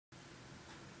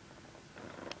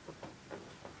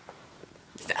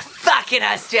fucking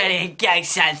Australian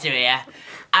ghost hunter here,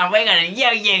 and we got a new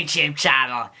YouTube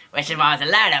channel which involves a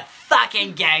load of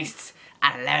fucking ghosts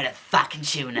and a load of fucking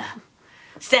tuna.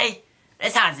 See,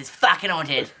 this house is fucking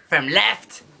haunted from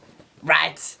left,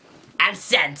 right, and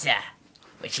centre,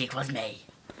 which equals me.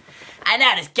 I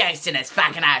know there's ghosts in this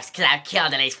fucking house because I've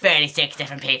killed at least 36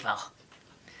 different people.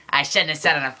 I shouldn't have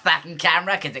said on a fucking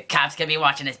camera because the cops could be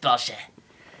watching this bullshit.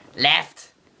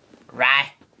 Left,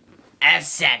 right, and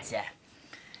centre.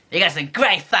 You got some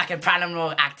great fucking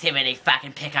paranormal activity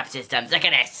fucking pickup systems. Look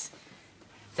at this.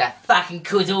 It's a fucking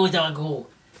Kazoozagoo.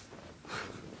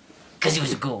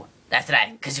 Kazoozagoo. That's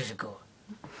right, Kazoozagoo.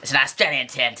 It's an Australian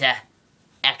term to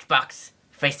Xbox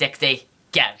 360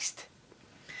 Ghost.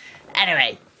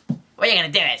 Anyway, what you're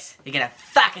gonna do is, you're gonna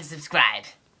fucking subscribe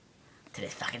to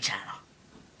this fucking channel.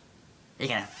 You're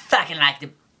gonna fucking like the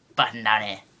button down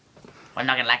here. Well, I'm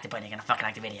not gonna like the button, you're gonna fucking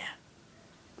like the video.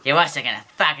 You're also gonna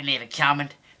fucking leave a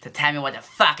comment to tell me what the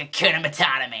fuck Hakuna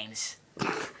Matata means.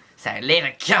 So leave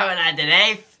a comment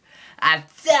underneath and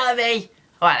tell me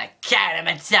what Hakuna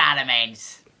Matata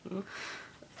means.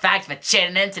 Thanks for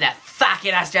tuning in to the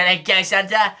fucking Australian Ghost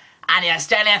Hunter and the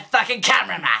Australian fucking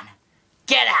cameraman.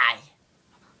 G'day!